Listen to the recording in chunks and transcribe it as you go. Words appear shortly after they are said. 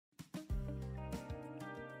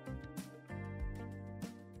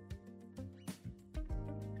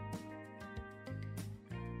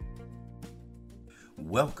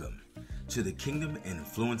Welcome to the Kingdom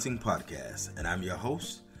Influencing Podcast, and I'm your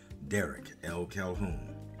host, Derek L.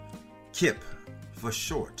 Calhoun. KIP, for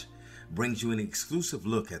short, brings you an exclusive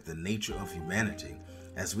look at the nature of humanity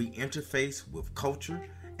as we interface with culture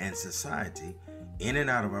and society in and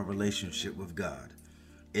out of our relationship with God.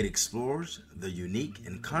 It explores the unique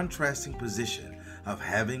and contrasting position of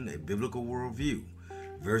having a biblical worldview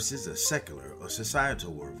versus a secular or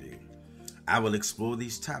societal worldview. I will explore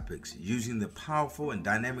these topics using the powerful and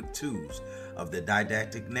dynamic tools of the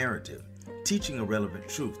didactic narrative, teaching a relevant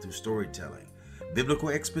truth through storytelling, biblical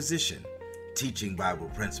exposition, teaching Bible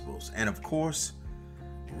principles, and of course,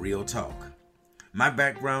 real talk. My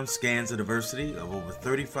background scans the diversity of over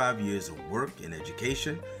 35 years of work in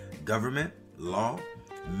education, government, law,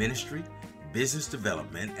 ministry, business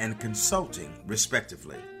development, and consulting,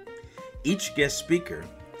 respectively. Each guest speaker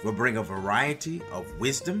will bring a variety of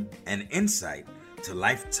wisdom and insight to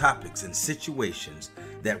life topics and situations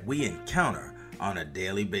that we encounter on a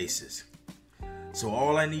daily basis. So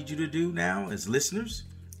all I need you to do now as listeners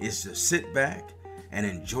is to sit back and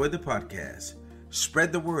enjoy the podcast.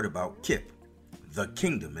 Spread the word about KIP, the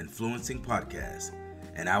Kingdom Influencing Podcast.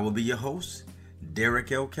 And I will be your host,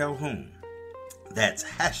 Derek L. Calhoun. That's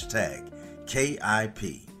hashtag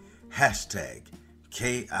KIP, hashtag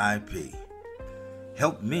KIP.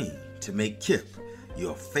 Help me to make KIP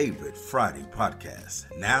your favorite Friday podcast.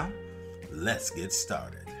 Now, let's get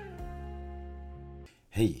started.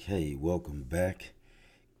 Hey, welcome back,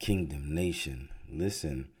 Kingdom Nation.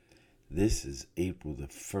 Listen, this is April the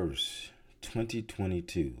 1st,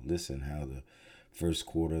 2022. Listen how the first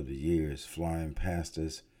quarter of the year is flying past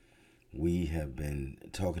us. We have been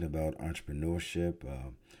talking about entrepreneurship,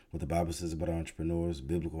 what the Bible says about entrepreneurs,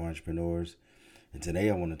 biblical entrepreneurs. And today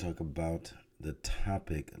I want to talk about the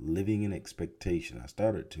topic, living in expectation. I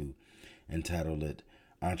started to entitle it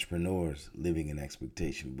Entrepreneurs Living in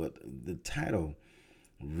Expectation, but the title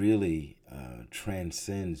really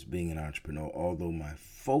transcends being an entrepreneur. Although my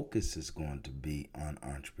focus is going to be on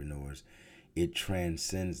entrepreneurs, it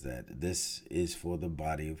transcends that. This is for the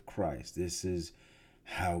body of Christ. This is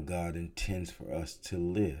how God intends for us to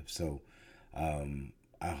live. So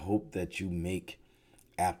I hope that you make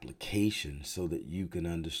application so that you can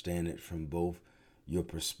understand it from both your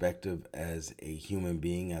perspective as a human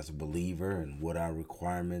being, as a believer, and what our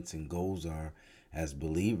requirements and goals are as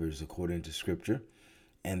believers according to Scripture,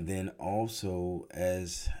 and then also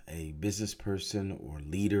as a business person or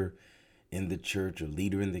leader in the church or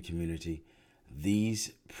leader in the community.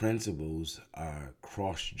 These principles are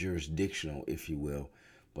cross-jurisdictional, if you will,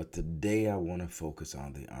 but today I want to focus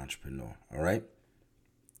on the entrepreneur, all right?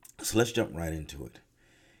 So let's jump right into it.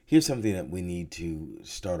 Here's something that we need to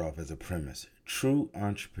start off as a premise. True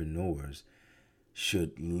entrepreneurs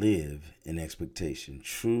should live in expectation.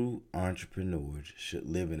 True entrepreneurs should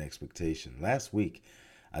live in expectation. Last week,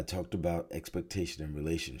 I talked about expectation and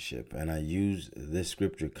relationship, and I used this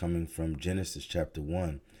scripture coming from Genesis chapter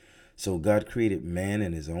 1. So God created man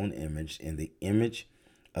in his own image. In the image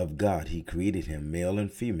of God, he created him, male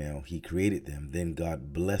and female. He created them. Then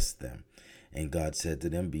God blessed them. And God said to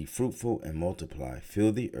them, be fruitful and multiply,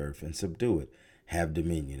 fill the earth and subdue it. Have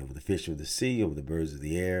dominion over the fish of the sea, over the birds of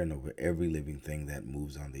the air, and over every living thing that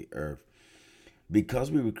moves on the earth.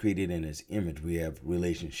 Because we were created in his image, we have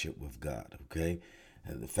relationship with God, okay?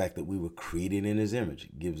 And the fact that we were created in his image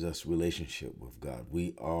gives us relationship with God.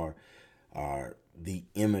 We are the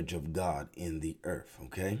image of God in the earth,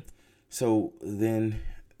 okay? So then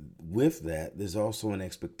with that, there's also an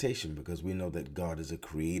expectation because we know that God is a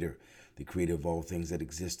creator, the creator of all things that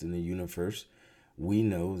exist in the universe. We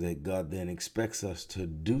know that God then expects us to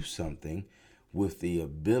do something with the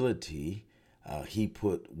ability he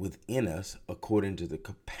put within us according to the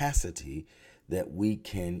capacity that we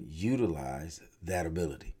can utilize that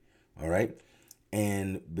ability. All right.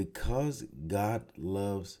 And because God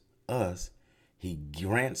loves us, he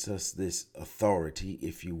grants us this authority,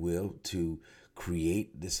 if you will, to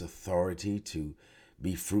create, this authority to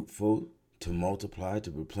be fruitful, to multiply, to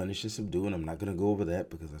replenish and subdue. And I'm not going to go over that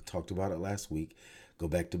because I talked about it last week. Go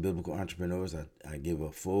back to Biblical Entrepreneurs. I give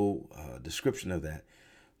a full description of that.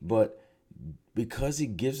 But because he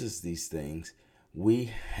gives us these things, we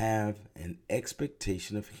have an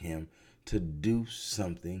expectation of him to do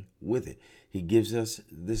something with it. He gives us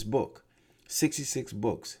this book, 66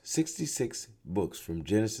 books from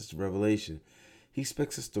Genesis to Revelation. He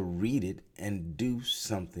expects us to read it and do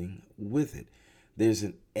something with it. There's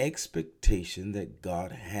an expectation that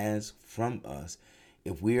God has from us.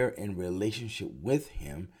 If we are in relationship with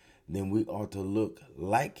him, then we ought to look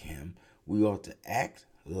like him. We ought to act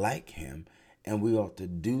like him. and we ought to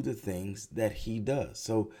do the things that he does.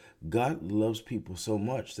 So God loves people so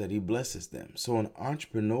much that he blesses them. So an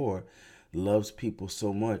entrepreneur loves people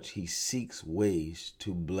so much, he seeks ways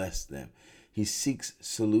to bless them. He seeks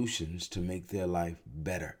solutions to make their life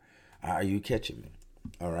better. Are you catching me?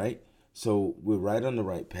 All right. So we're right on the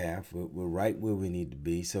right path. We're right where we need to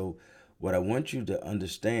be. So what I want you to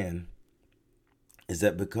understand is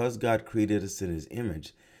that because God created us in his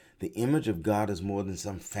image, the image of God is more than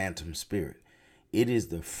some phantom spirit. It is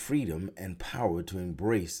the freedom and power to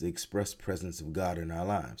embrace the express presence of God in our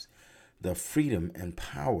lives. The freedom and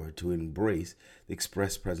power to embrace the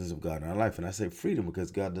express presence of God in our life. And I say freedom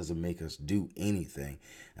because God doesn't make us do anything.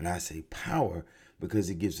 And I say power because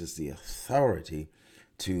he gives us the authority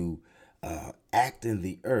to act in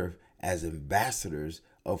the earth as ambassadors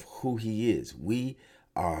of who he is. We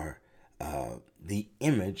are the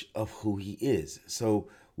image of who he is. So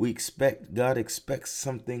God expects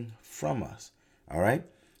something from us. All right.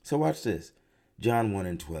 So watch this. John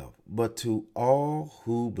 1:12. But to all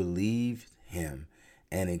who believed him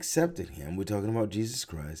and accepted him, we're talking about Jesus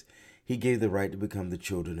Christ, he gave the right to become the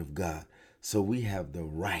children of God. So we have the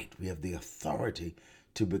right, we have the authority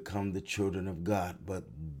to become the children of God. But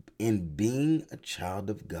in being a child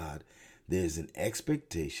of God, there's an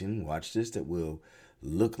expectation, watch this, that will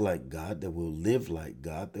look like God, that will live like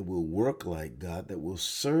God, that will work like God, that will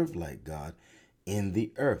serve like God in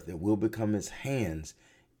the earth, that will become his hands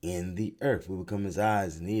in the earth, will become his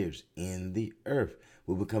eyes and ears in the earth,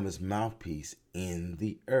 will become his mouthpiece in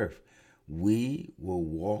the earth. We will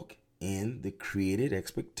walk in the created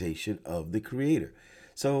expectation of the Creator.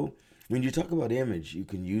 So when you talk about image, you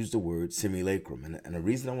can use the word simulacrum. And the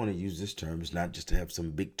reason I want to use this term is not just to have some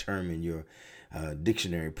big term in your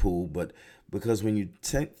dictionary pool, but because when you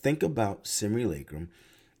think about simulacrum,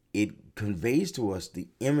 it conveys to us the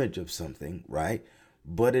image of something, right?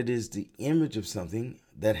 But it is the image of something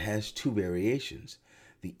that has two variations.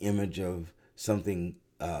 The image of something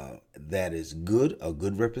that is good, a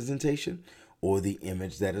good representation, or the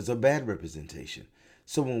image that is a bad representation.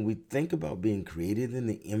 So when we think about being created in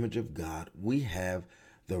the image of God, we have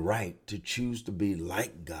the right to choose to be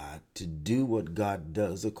like God, to do what God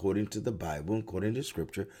does according to the Bible, according to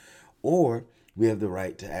Scripture, or we have the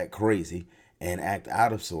right to act crazy and act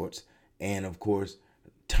out of sorts, and of course,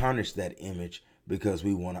 tarnish that image because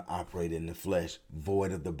we want to operate in the flesh,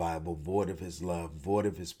 void of the Bible, void of his love, void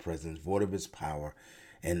of his presence, void of his power,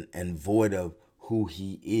 and void of who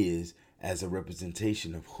he is as a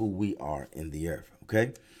representation of who we are in the earth.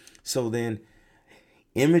 Okay? So then,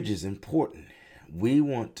 image is important. We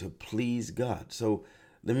want to please God. So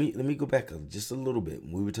let me go back just a little bit.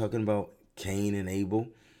 We were talking about Cain and Abel.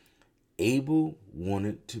 Abel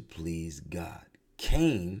wanted to please God.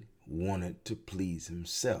 Cain wanted to please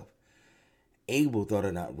himself. Abel thought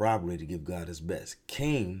it not robbery to give God his best.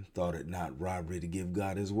 Cain thought it not robbery to give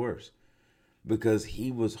God his worst, because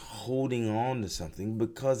he was holding on to something,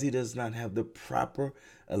 because he does not have the proper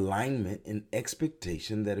alignment and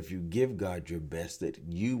expectation that if you give God your best, that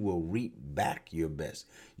you will reap back your best.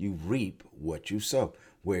 You reap what you sow.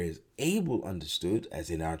 Whereas Abel understood,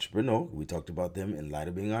 as an entrepreneur, we talked about them in light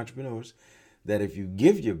of being entrepreneurs, that if you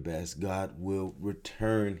give your best, God will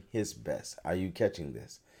return his best. Are you catching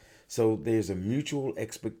this? So there's a mutual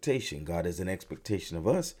expectation. God has an expectation of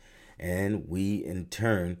us, and we in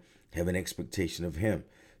turn have an expectation of him.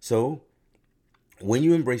 So when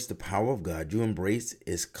you embrace the power of God, you embrace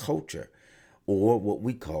his culture, or what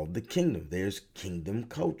we call the kingdom. There's kingdom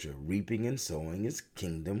culture. Reaping and sowing is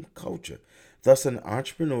kingdom culture. Thus, an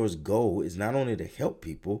entrepreneur's goal is not only to help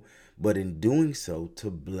people, but in doing so, to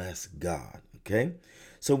bless God. Okay?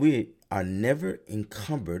 So we are never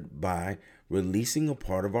encumbered by releasing a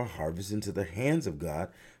part of our harvest into the hands of God,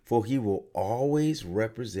 for he will always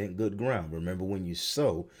represent good ground. Remember, when you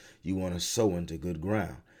sow, you want to sow into good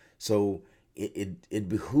ground. So it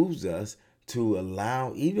behooves us to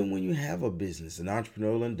allow, even when you have a business, an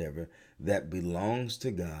entrepreneurial endeavor that belongs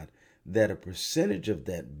to God, that a percentage of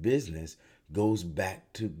that business goes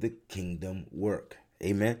back to the kingdom work.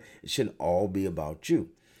 Amen. It shouldn't all be about you.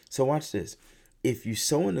 So watch this. If you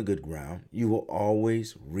sow in the good ground, you will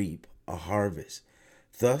always reap a harvest.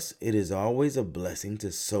 Thus, it is always a blessing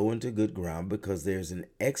to sow into good ground, because there's an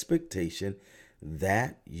expectation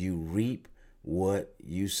that you reap what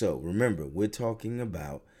you sow. Remember, we're talking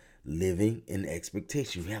about living in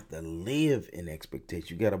expectation. You have to live in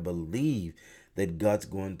expectation. You got to believe that God's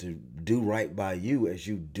going to do right by you as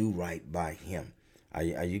you do right by him. Are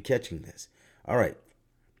you catching this? All right.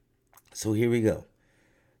 So here we go.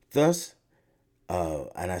 Thus,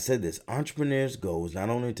 and I said this, entrepreneurs' goal is not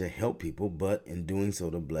only to help people, but in doing so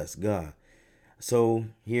to bless God. So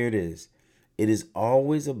here it is. It is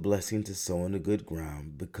always a blessing to sow into good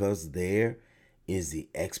ground because there is the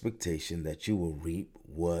expectation that you will reap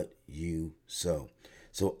what you sow.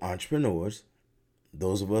 So entrepreneurs,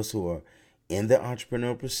 those of us who are in the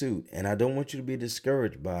entrepreneurial pursuit, and I don't want you to be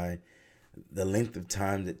discouraged by the length of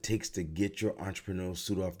time that it takes to get your entrepreneurial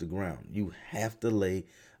suit off the ground. You have to lay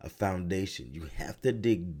a foundation. You have to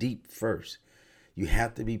dig deep first. You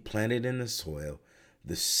have to be planted in the soil.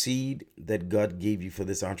 The seed that God gave you for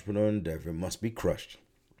this entrepreneurial endeavor must be crushed.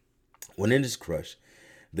 When it is crushed,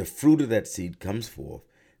 the fruit of that seed comes forth.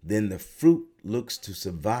 Then the fruit looks to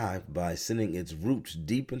survive by sending its roots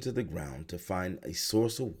deep into the ground to find a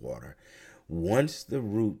source of water. Once the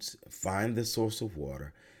roots find the source of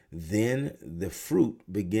water, then the fruit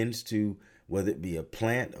begins to, whether it be a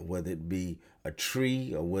plant or whether it be a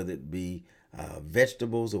tree or whether it be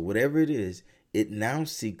vegetables or whatever it is, it now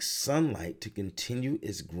seeks sunlight to continue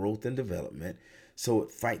its growth and development. So it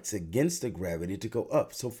fights against the gravity to go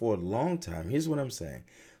up. So for a long time, here's what I'm saying.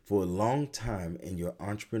 For a long time in your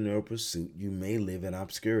entrepreneurial pursuit, you may live in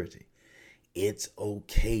obscurity. It's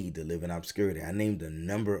okay to live in obscurity. I named a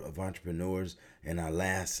number of entrepreneurs in our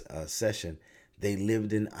last session. They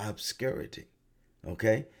lived in obscurity.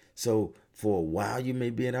 Okay? So for a while, you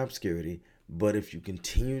may be in obscurity, but if you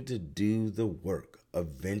continue to do the work,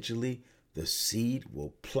 eventually the seed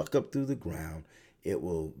will pluck up through the ground. It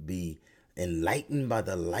will be enlightened by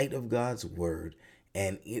the light of God's word,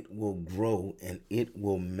 and it will grow and it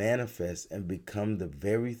will manifest and become the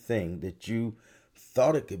very thing that you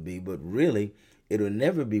thought it could be. But really, it'll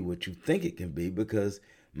never be what you think it can be, because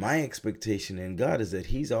my expectation in God is that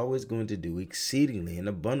he's always going to do exceedingly and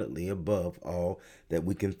abundantly above all that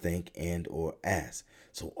we can think and or ask.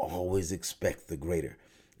 So always expect the greater.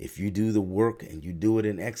 If you do the work and you do it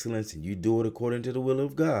in excellence and you do it according to the will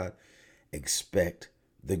of God, expect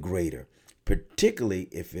the greater, particularly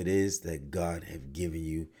if it is that God have given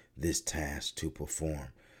you this task to perform.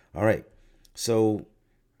 All right, so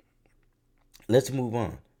let's move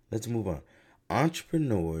on.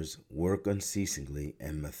 Entrepreneurs work unceasingly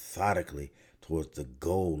and methodically towards the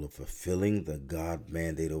goal of fulfilling the God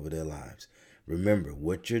mandate over their lives. Remember,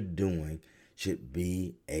 what you're doing should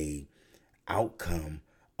be a outcome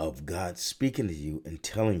of God speaking to you and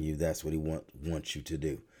telling you that's what he wants you to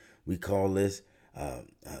do. We call this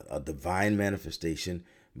a divine manifestation,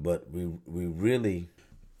 but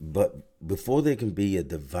but before there can be a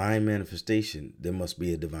divine manifestation, there must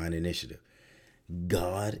be a divine initiative.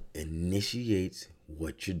 God initiates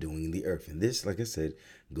what you're doing in the earth. And this, like I said,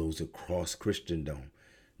 goes across Christendom.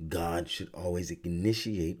 God should always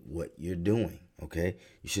initiate what you're doing, okay?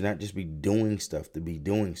 You should not just be doing stuff to be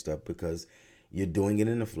doing stuff, because you're doing it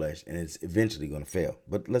in the flesh and it's eventually going to fail.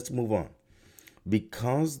 But let's move on.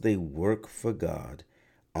 Because they work for God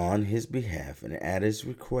on his behalf and at his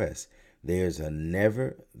request, there is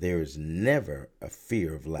never a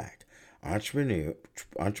fear of lack.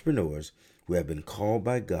 Entrepreneurs who have been called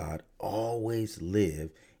by God always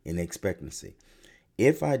live in expectancy.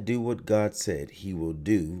 If I do what God said, he will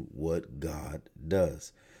do what God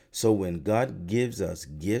does. So when God gives us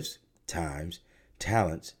gifts, times,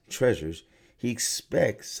 talents, treasures, he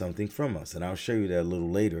expects something from us. And I'll show you that a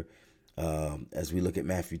little later as we look at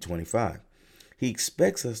Matthew 25. He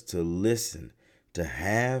expects us to listen, to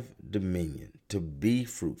have dominion, to be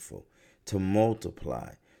fruitful, to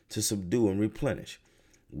multiply, to subdue and replenish.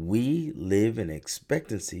 We live in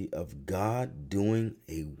expectancy of God doing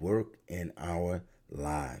a work in our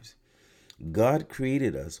lives. God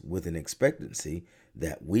created us with an expectancy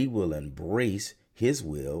that we will embrace his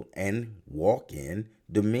will and walk in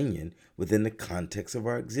dominion within the context of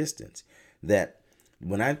our existence. That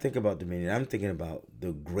when I think about dominion, I'm thinking about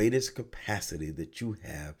the greatest capacity that you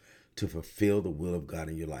have to fulfill the will of God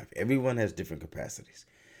in your life. Everyone has different capacities.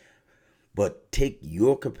 But take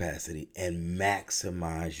your capacity and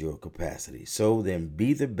maximize your capacity. So then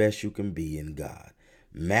be the best you can be in God.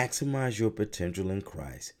 Maximize your potential in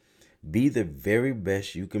Christ. Be the very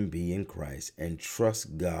best you can be in Christ and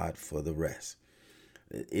trust God for the rest.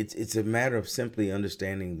 It's a matter of simply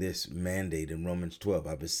understanding this mandate in Romans 12.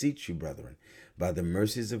 I beseech you, brethren, by the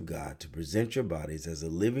mercies of God, to present your bodies as a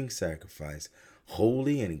living sacrifice,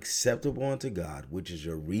 holy and acceptable unto God, which is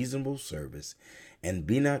your reasonable service. And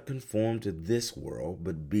be not conformed to this world,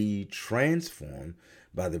 but be transformed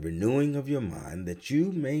by the renewing of your mind, that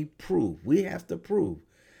you may prove. We have to prove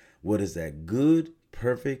what is that good,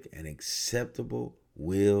 perfect, and acceptable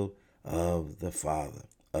will of the Father,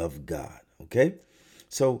 of God. Okay?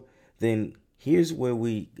 So then here's where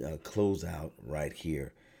we close out right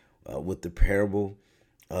here with the parable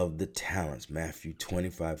of the talents, Matthew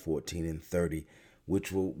 25, 14, and 30,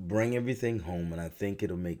 which will bring everything home, and I think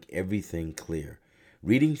it'll make everything clear.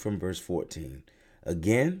 Reading from verse 14.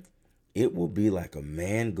 Again, it will be like a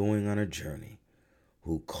man going on a journey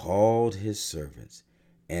who called his servants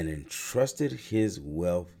and entrusted his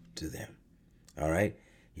wealth to them. All right?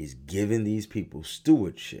 He's given these people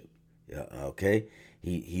stewardship. Okay?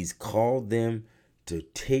 He's called them to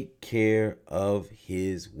take care of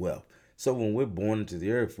his wealth. So when we're born into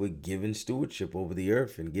the earth, we're given stewardship over the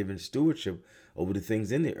earth, and given stewardship over the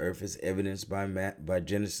things in the earth is evidenced by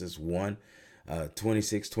Genesis 1,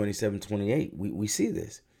 26, 27, 28. We see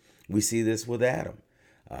this. We see this with Adam.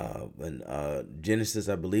 Genesis,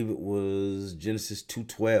 I believe it was Genesis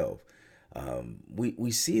 2:12.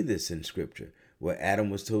 We see this in Scripture where Adam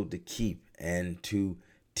was told to keep and to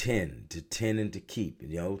tend and to keep,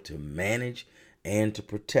 to manage and to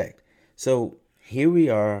protect. So here we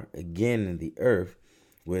are again in the earth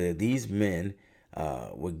where these men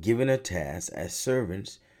were given a task as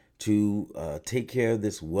servants to take care of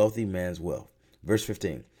this wealthy man's wealth. Verse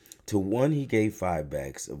 15, to one he gave 5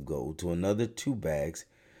 bags of gold, to another 2 bags,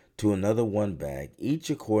 to another 1 bag, each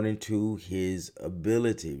according to his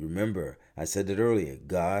ability. Remember, I said it earlier,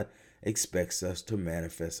 God expects us to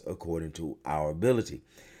manifest according to our ability.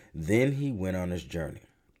 Then he went on his journey.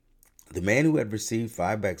 The man who had received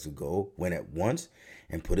 5 bags of gold went at once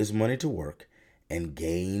and put his money to work and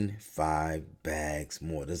gained 5 bags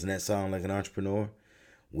more. Doesn't that sound like an entrepreneur?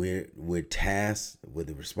 We're tasked with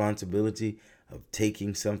the responsibility of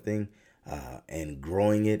taking something and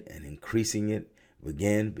growing it and increasing it.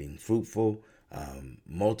 Again, being fruitful,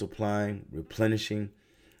 multiplying, replenishing,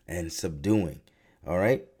 and subduing. All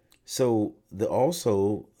right. So the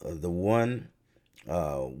one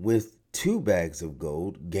with 2 bags of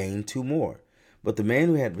gold gained 2 more. But the man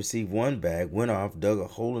who had received 1 bag went off, dug a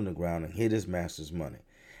hole in the ground, and hid his master's money.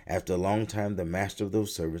 After a long time, the master of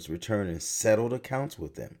those servants returned and settled accounts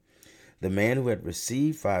with them. The man who had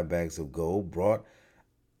received 5 bags of gold brought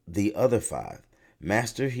the other 5.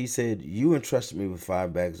 Master, he said, you entrusted me with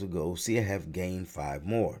 5 bags of gold. See, I have gained 5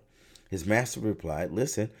 more. His master replied,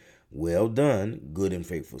 listen, well done, good and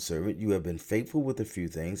faithful servant. You have been faithful with a few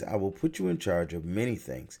things. I will put you in charge of many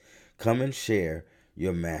things. Come and share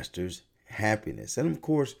your master's happiness. And of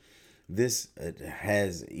course, this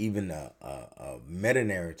has even a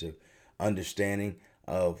meta-narrative understanding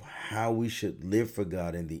of how we should live for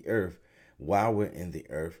God in the earth while we're in the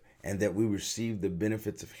earth, and that we receive the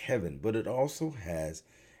benefits of heaven. But it also has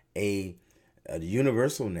a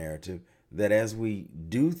universal narrative that as we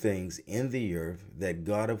do things in the earth that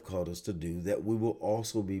God have called us to do, that we will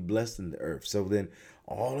also be blessed in the earth. So then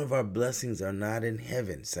all of our blessings are not in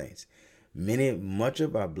heaven, saints. Much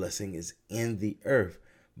of our blessing is in the earth,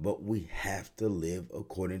 but we have to live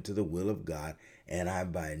according to the will of God. And I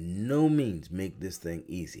by no means make this thing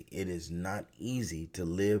easy. It is not easy to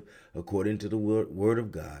live according to the word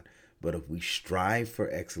of God. But if we strive for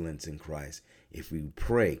excellence in Christ, if we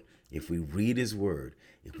pray, if we read his word,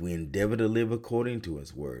 if we endeavor to live according to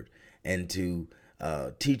his word, and to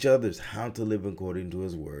teach others how to live according to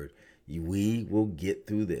his word, we will get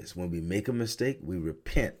through this. When we make a mistake, we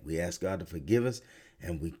repent. We ask God to forgive us,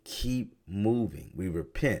 and we keep moving. We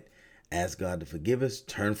repent, ask God to forgive us,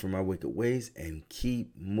 turn from our wicked ways, and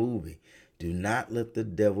keep moving. Do not let the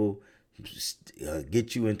devil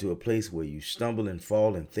get you into a place where you stumble and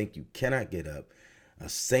fall and think you cannot get up. A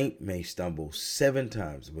saint may stumble 7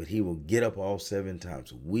 times, but he will get up all 7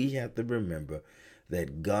 times. We have to remember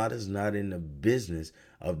that God is not in the business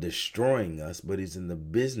of destroying us, but he's in the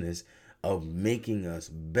business of making us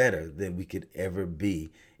better than we could ever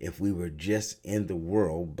be if we were just in the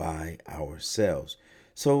world by ourselves.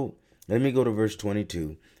 So let me go to verse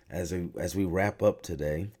 22 as we wrap up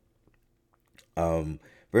today.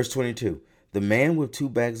 Verse 22, the man with 2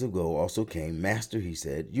 bags of gold also came. Master, he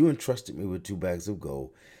said, you entrusted me with 2 bags of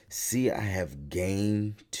gold. See, I have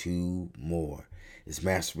gained 2 more. His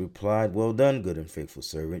master replied, well done, good and faithful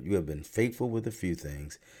servant. You have been faithful with a few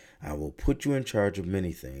things. I will put you in charge of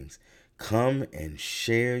many things. Come and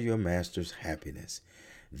share your master's happiness.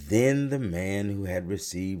 Then the man who had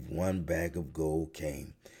received 1 bag of gold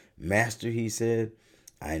came. Master, he said,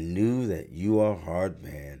 I knew that you are a hard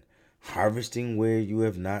man, harvesting where you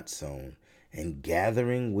have not sown, and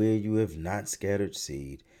gathering where you have not scattered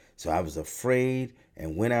seed. So I was afraid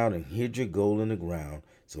and went out and hid your gold in the ground.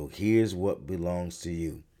 So here's what belongs to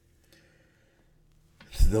you.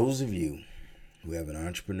 To those of you who have an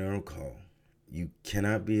entrepreneurial call, you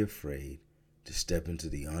cannot be afraid to step into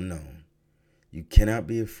the unknown. You cannot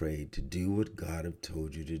be afraid to do what God has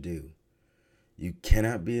told you to do. You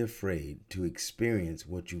cannot be afraid to experience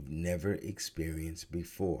what you've never experienced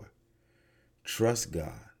before. Trust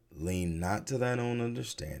God, lean not to thine own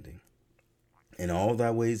understanding. In all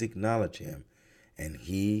thy ways acknowledge him, and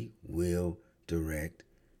he will direct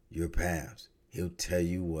your paths. He'll tell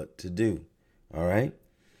you what to do. All right?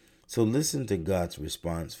 So listen to God's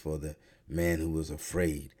response for the man who was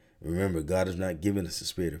afraid. Remember, God has not given us a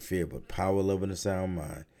spirit of fear, but power, love, and a sound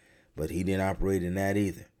mind. But he didn't operate in that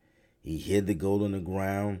either. He hid the gold on the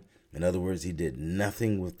ground. In other words, he did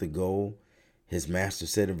nothing with the gold. His master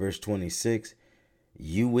said in verse 26,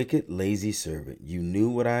 "You wicked, lazy servant, you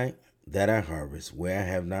knew that I harvest where I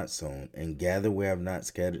have not sown, and gather where I have not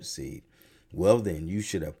scattered seed. Well then, you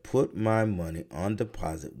should have put my money on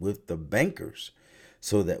deposit with the bankers,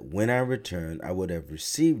 so that when I returned, I would have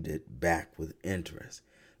received it back with interest."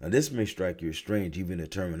 Now, this may strike you as strange, even the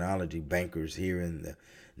terminology bankers here in the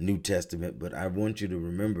New Testament, but I want you to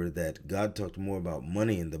remember that God talked more about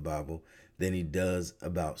money in the Bible than he does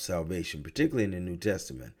about salvation, particularly in the New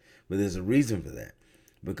Testament. But there's a reason for that,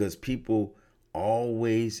 because people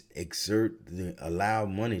always allow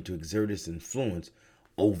money to exert its influence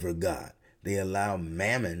over God. They allow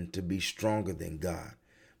mammon to be stronger than God.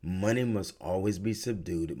 Money must always be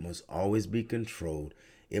subdued. It must always be controlled.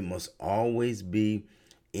 It must always be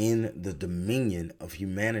in the dominion of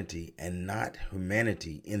humanity and not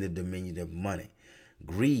humanity in the dominion of money.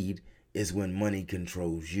 Greed is when money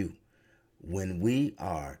controls you. When we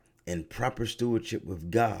are in proper stewardship with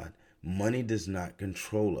God, money does not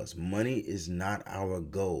control us. Money is not our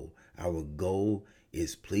goal. Our goal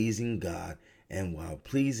is pleasing God. And while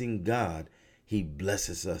pleasing God, he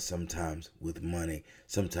blesses us sometimes with money,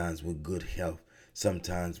 sometimes with good health,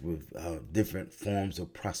 sometimes with different forms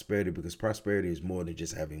of prosperity, because prosperity is more than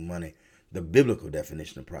just having money. The biblical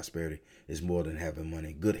definition of prosperity is more than having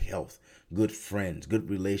money. Good health, good friends, good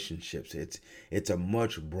relationships. It's a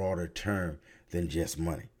much broader term than just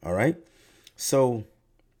money. All right. So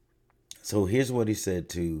here's what he said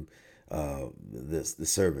to the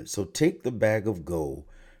servant. "So take the bag of gold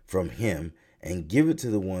from him and give it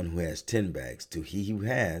to the one who has 10 bags. To he who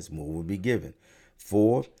has, more will be given.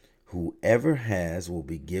 For whoever has will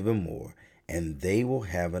be given more, and they will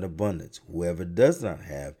have an abundance. Whoever does not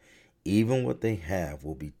have, even what they have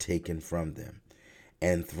will be taken from them.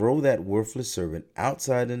 And throw that worthless servant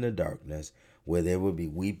outside in the darkness, where there will be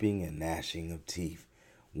weeping and gnashing of teeth."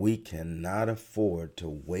 We cannot afford to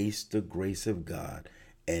waste the grace of God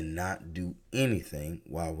and not do anything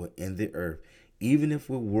while we're in the earth. Even if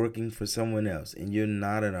we're working for someone else and you're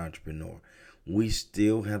not an entrepreneur, we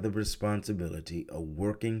still have the responsibility of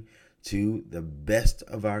working to the best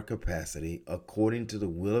of our capacity according to the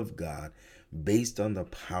will of God, based on the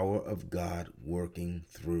power of God working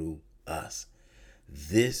through us.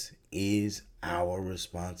 This is our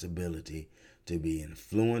responsibility, to be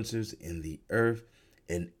influencers in the earth.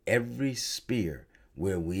 In every sphere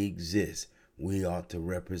where we exist, we ought to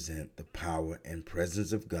represent the power and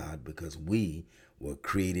presence of God, because we were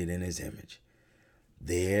created in his image.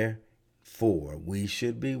 Therefore, we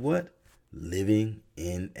should be what? Living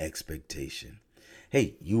in expectation.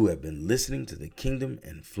 Hey, you have been listening to the Kingdom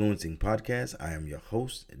Influencing Podcast. I am your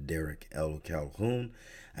host, Derek L. Calhoun.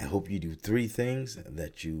 I hope you do 3 things: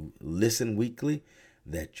 that you listen weekly,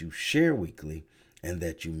 that you share weekly, and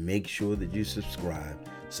that you make sure that you subscribe,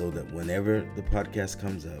 so that whenever the podcast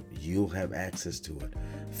comes up, you'll have access to it.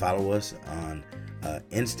 Follow us on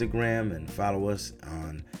Instagram and follow us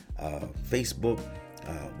on Facebook.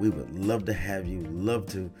 We would love to have you, love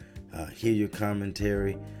to hear your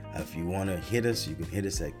commentary. If you want to hit us, you can hit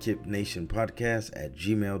us at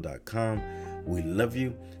kipnationpodcast@gmail.com. We love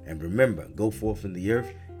you. And remember, go forth in the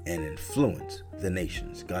earth and influence the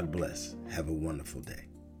nations. God bless. Have a wonderful day.